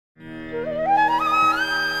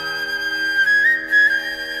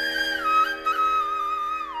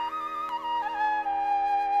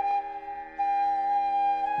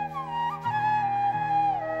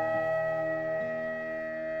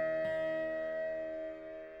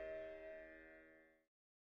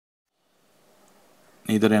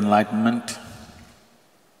Neither enlightenment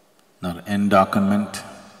nor endarkenment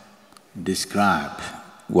describe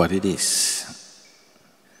what it is.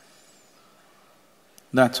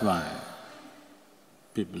 That's why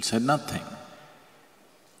people said nothing.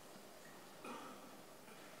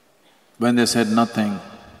 When they said nothing,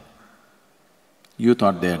 you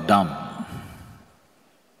thought they're dumb.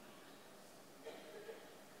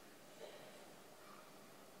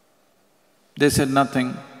 They said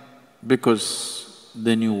nothing because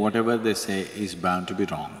they knew whatever they say is bound to be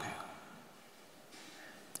wrong.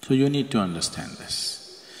 So you need to understand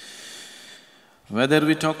this. Whether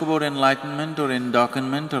we talk about enlightenment or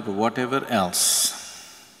endarkenment or whatever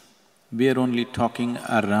else, we are only talking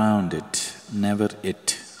around it, never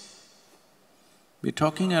it. We're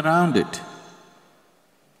talking around it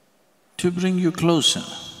to bring you closer.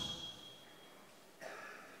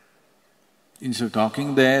 Instead of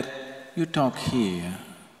talking there, you talk here.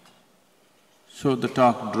 So the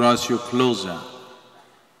talk draws you closer.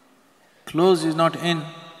 Close is not in.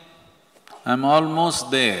 I'm almost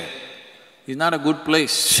there. It's not a good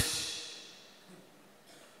place.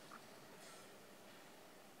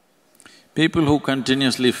 People who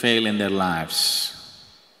continuously fail in their lives,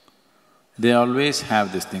 they always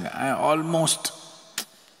have this thing, I almost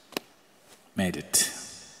made it.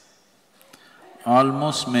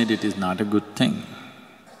 Almost made it is not a good thing.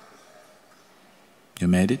 You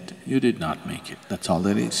made it, you did not make it, that's all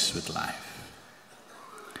there is with life.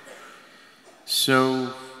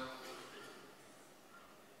 So,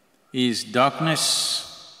 is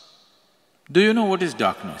darkness… Do you know what is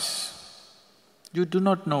darkness? You do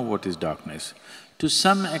not know what is darkness. To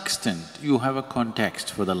some extent, you have a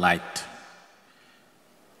context for the light.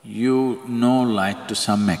 You know light to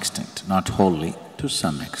some extent, not wholly, to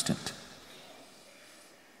some extent.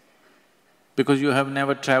 Because you have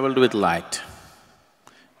never travelled with light.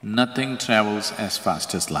 Nothing travels as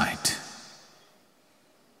fast as light.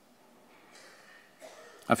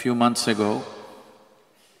 A few months ago,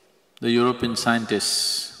 the European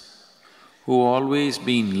scientists who always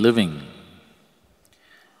been living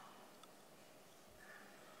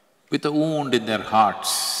with a wound in their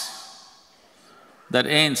hearts, that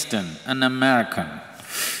Einstein, an American,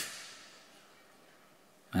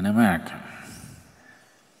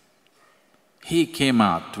 he came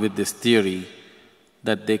out with this theory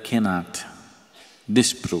that they cannot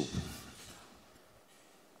disprove.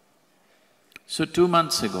 So 2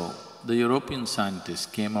 months ago, the European scientists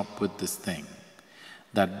came up with this thing,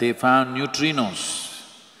 that they found neutrinos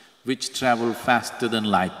which travel faster than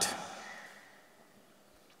light.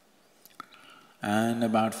 And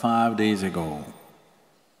about 5 days ago,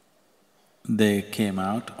 they came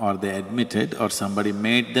out or they admitted or somebody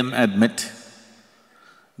made them admit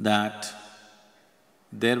that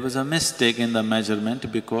there was a mistake in the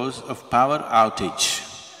measurement because of power outage.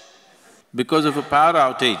 Because of a power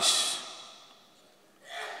outage,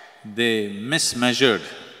 they mismeasured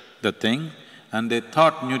the thing and they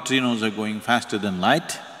thought neutrinos are going faster than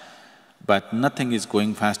light, but nothing is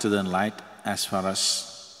going faster than light as far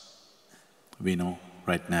as we know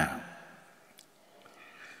right now.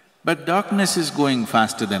 But darkness is going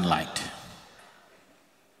faster than light.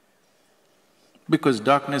 Because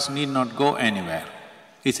darkness need not go anywhere,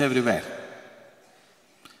 it's everywhere.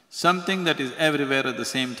 Something that is everywhere at the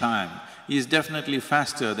same time is definitely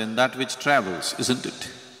faster than that which travels, isn't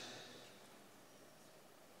it?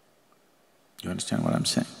 You understand what I'm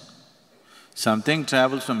saying? Something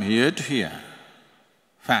travels from here to here,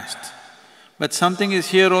 fast. But something is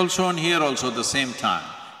here also and here also at the same time.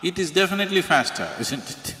 It is definitely faster, isn't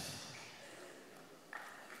it?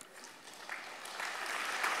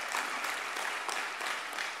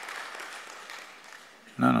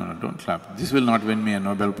 No, don't clap. This will not win me a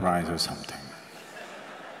Nobel Prize or something.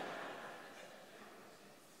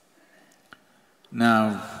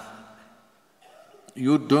 Now,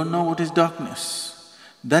 you don't know what is darkness.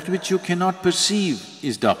 That which you cannot perceive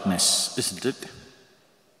is darkness, isn't it?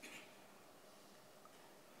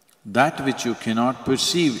 That which you cannot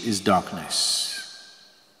perceive is darkness.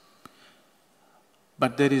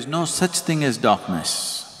 But there is no such thing as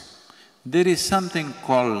darkness. There is something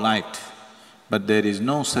called light, but there is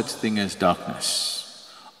no such thing as darkness.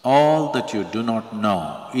 All that you do not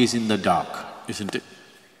know is in the dark, isn't it?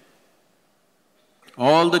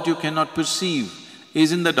 All that you cannot perceive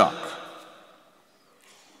is in the dark.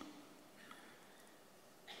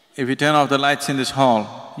 If you turn off the lights in this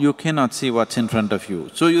hall, you cannot see what's in front of you,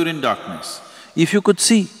 so you're in darkness. If you could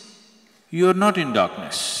see, you're not in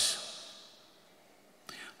darkness.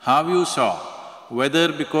 How you saw,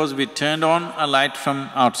 whether because we turned on a light from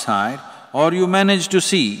outside or you managed to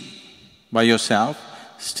see by yourself,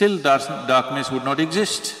 still darkness would not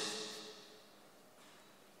exist.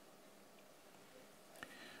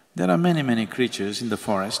 There are many creatures in the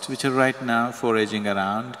forest which are right now foraging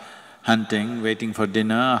around, hunting, waiting for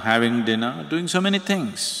dinner, having dinner, doing so many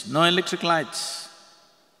things, no electric lights.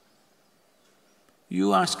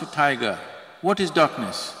 You ask a tiger, what is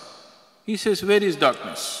darkness? He says, where is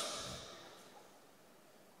darkness?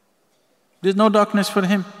 There's no darkness for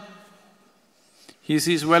him. He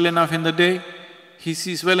sees well enough in the day, he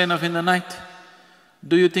sees well enough in the night.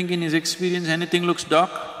 Do you think in his experience anything looks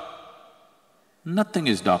dark? Nothing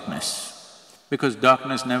is darkness, because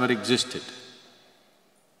darkness never existed.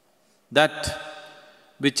 That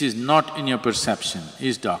which is not in your perception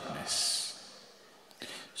is darkness.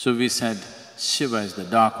 So we said, Shiva is the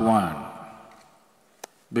dark one,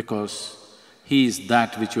 because he is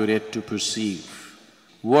that which you're yet to perceive.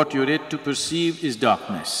 What you're yet to perceive is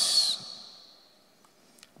darkness.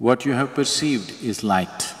 What you have perceived is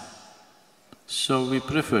light. So we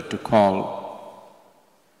prefer to call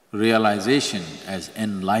realization as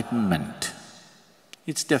enlightenment.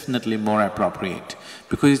 It's definitely more appropriate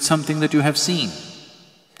because it's something that you have seen.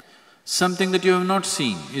 Something that you have not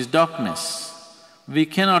seen is darkness. We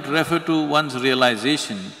cannot refer to one's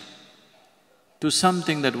realization to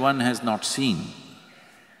something that one has not seen.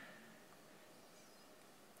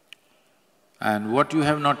 And what you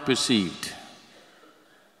have not perceived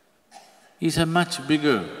is a much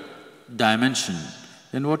bigger dimension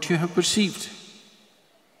than what you have perceived.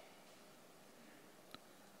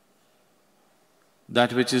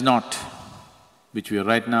 That which is not, which we are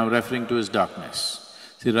right now referring to as darkness.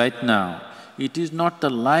 See, right now, it is not the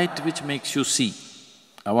light which makes you see.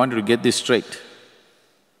 I want you to get this straight.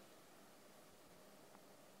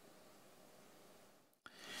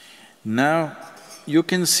 Now, you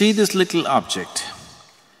can see this little object,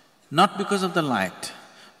 not because of the light,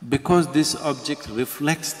 because this object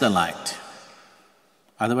reflects the light,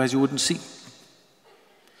 otherwise you wouldn't see.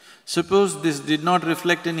 Suppose this did not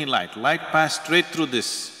reflect any light, light passed straight through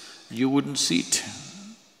this, you wouldn't see it.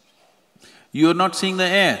 You are not seeing the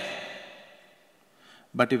air,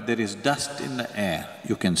 but if there is dust in the air,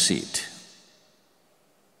 you can see it.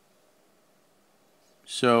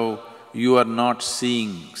 So, you are not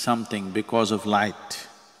seeing something because of light.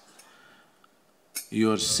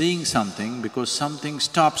 You are seeing something because something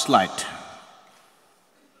stops light.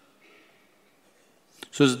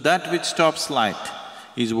 So that which stops light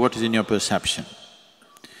is what is in your perception.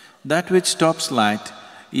 That which stops light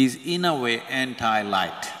is in a way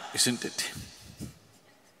anti-light, isn't it?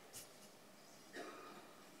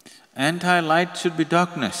 Anti-light should be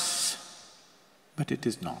darkness, but it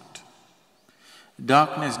is not.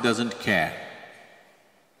 Darkness doesn't care.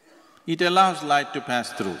 It allows light to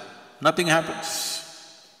pass through, nothing happens.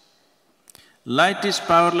 Light is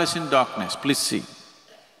powerless in darkness, please see.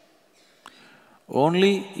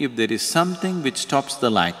 Only if there is something which stops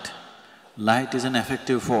the light, light is an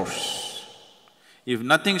effective force. If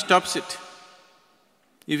nothing stops it,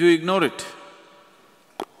 if you ignore it,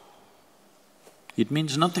 it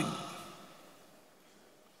means nothing.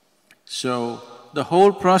 So, the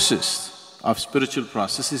whole process of spiritual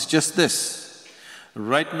process is just this.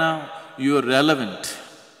 Right now, you are relevant.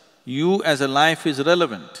 You as a life is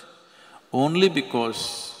relevant only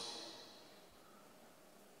because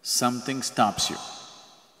something stops you.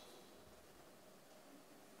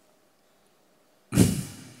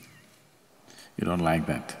 You don't like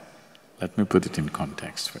that? Let me put it in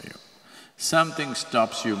context for you. Something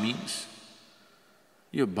stops you means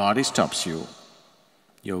your body stops you,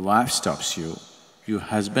 your wife stops you, your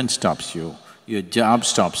husband stops you, your job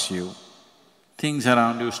stops you, things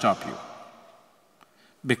around you stop you.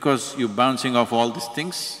 Because you're bouncing off all these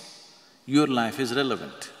things, your life is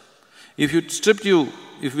relevant. If we stripped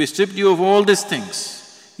you of all these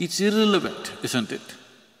things, it's irrelevant, isn't it?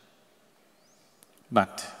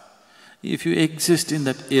 But if you exist in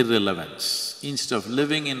that irrelevance, instead of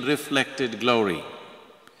living in reflected glory,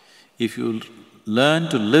 if you learn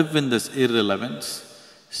to live in this irrelevance,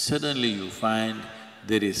 suddenly you find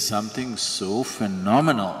there is something so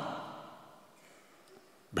phenomenal.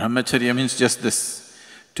 Brahmacharya means just this,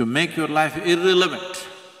 to make your life irrelevant,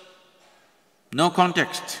 no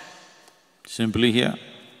context, simply here,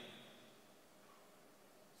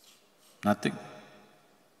 nothing.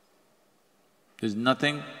 There's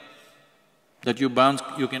nothing that you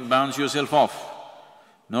can bounce yourself off.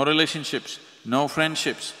 No relationships, no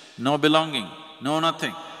friendships, no belonging, no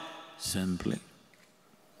nothing. Simply,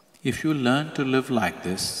 if you learn to live like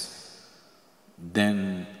this,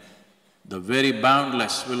 then the very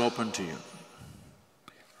boundless will open to you.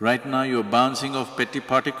 Right now you're bouncing off petty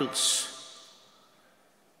particles.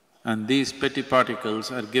 and these petty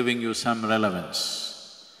particles are giving you some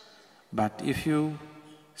relevance. But if you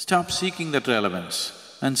stop seeking that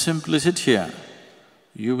relevance and simply sit here,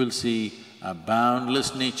 you will see a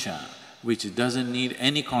boundless nature which doesn't need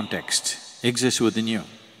any context, exists within you.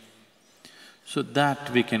 So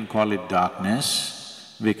that we can call it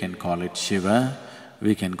darkness, we can call it Shiva,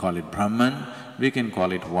 we can call it Brahman, we can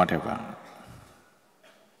call it whatever.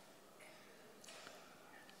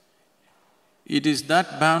 It is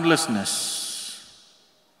that boundlessness,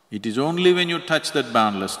 it is only when you touch that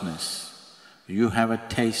boundlessness, you have a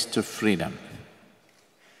taste of freedom.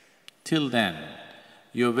 Till then,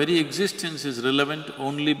 your very existence is relevant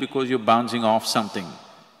only because you're bouncing off something.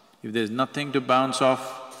 If there's nothing to bounce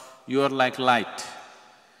off, you are like light.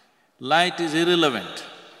 Light is irrelevant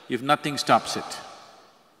if nothing stops it.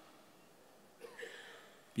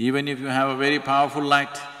 Even if you have a very powerful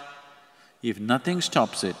light, if nothing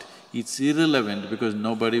stops it, it's irrelevant because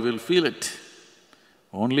nobody will feel it.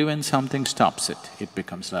 Only when something stops it, it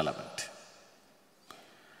becomes relevant.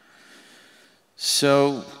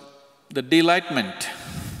 So, the delightment,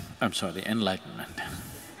 enlightenment,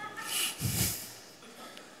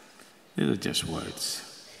 these are just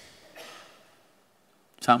words.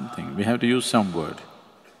 Something, we have to use some word.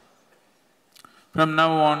 From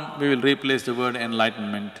now on, we will replace the word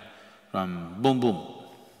enlightenment from boom boom.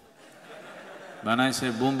 When I say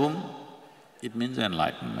boom boom, it means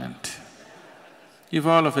enlightenment. If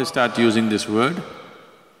all of us start using this word,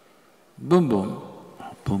 boom boom,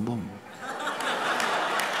 boom boom.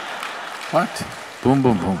 What? Boom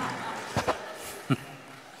boom boom.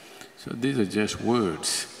 So these are just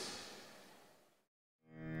words.